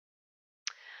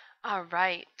All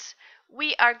right.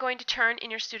 We are going to turn in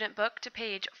your student book to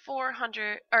page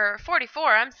 400 or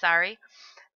 44, I'm sorry,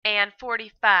 and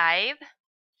 45.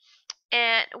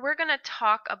 And we're going to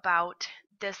talk about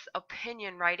this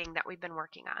opinion writing that we've been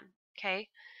working on, okay?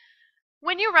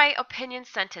 When you write opinion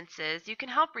sentences, you can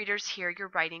help readers hear your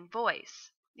writing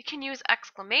voice. You can use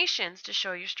exclamations to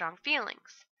show your strong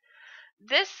feelings.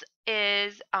 This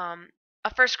is a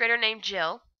first grader named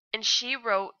Jill, and she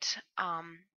wrote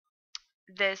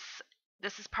this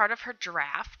this is part of her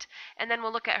draft, and then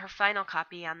we'll look at her final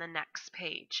copy on the next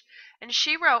page. And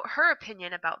she wrote her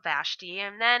opinion about Vashti,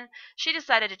 and then she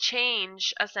decided to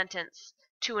change a sentence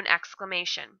to an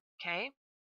exclamation, okay?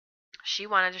 She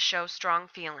wanted to show strong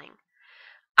feeling.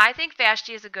 I think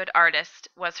Vashti is a good artist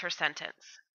was her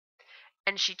sentence.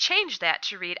 And she changed that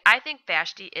to read, I think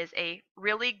Vashti is a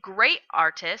really great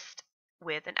artist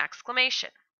with an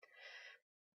exclamation.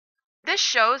 This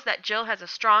shows that Jill has a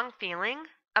strong feeling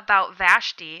about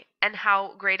Vashti and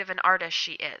how great of an artist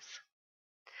she is.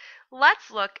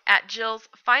 Let's look at Jill's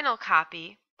final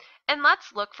copy, and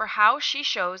let's look for how she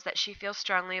shows that she feels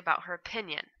strongly about her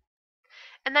opinion.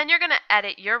 And then you're going to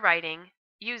edit your writing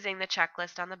using the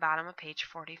checklist on the bottom of page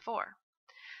 44.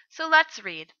 So let's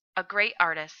read, a great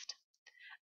artist.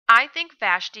 I think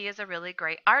Vashti is a really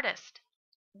great artist.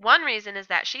 One reason is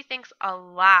that she thinks of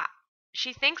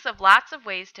lots of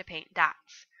ways to paint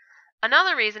dots.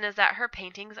 Another reason is that her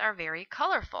paintings are very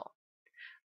colorful.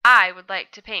 I would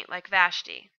like to paint like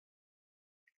Vashti.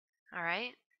 All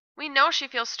right? We know she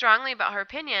feels strongly about her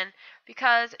opinion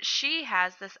because she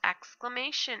has this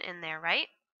exclamation in there, right?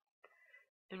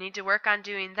 We need to work on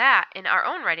doing that in our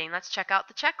own writing. Let's check out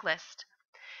the checklist.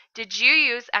 Did you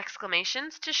use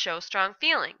exclamations to show strong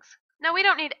feelings? Now, we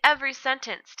don't need every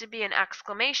sentence to be an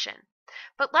exclamation,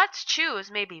 but let's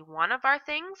choose maybe one of our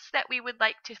things that we would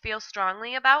like to feel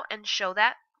strongly about and show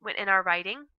that in our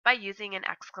writing by using an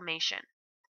exclamation.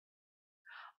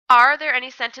 Are there any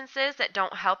sentences that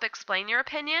don't help explain your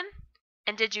opinion?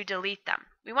 And did you delete them?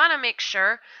 We want to make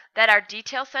sure that our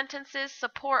detail sentences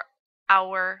support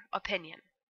our opinion.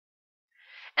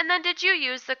 And then did you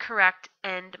use the correct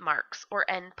end marks or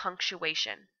end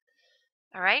punctuation?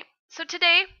 All right, so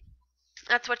today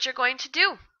that's what you're going to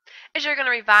do is you're going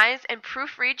to revise and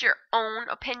proofread your own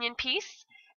opinion piece,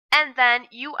 and then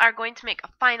you are going to make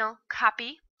a final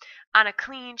copy on a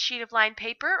clean sheet of lined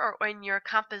paper or in your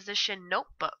composition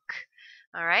notebook,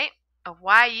 all right, of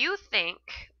why you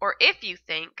think or if you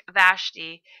think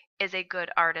Vashti is a good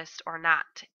artist or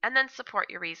not, and then support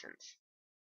your reasons.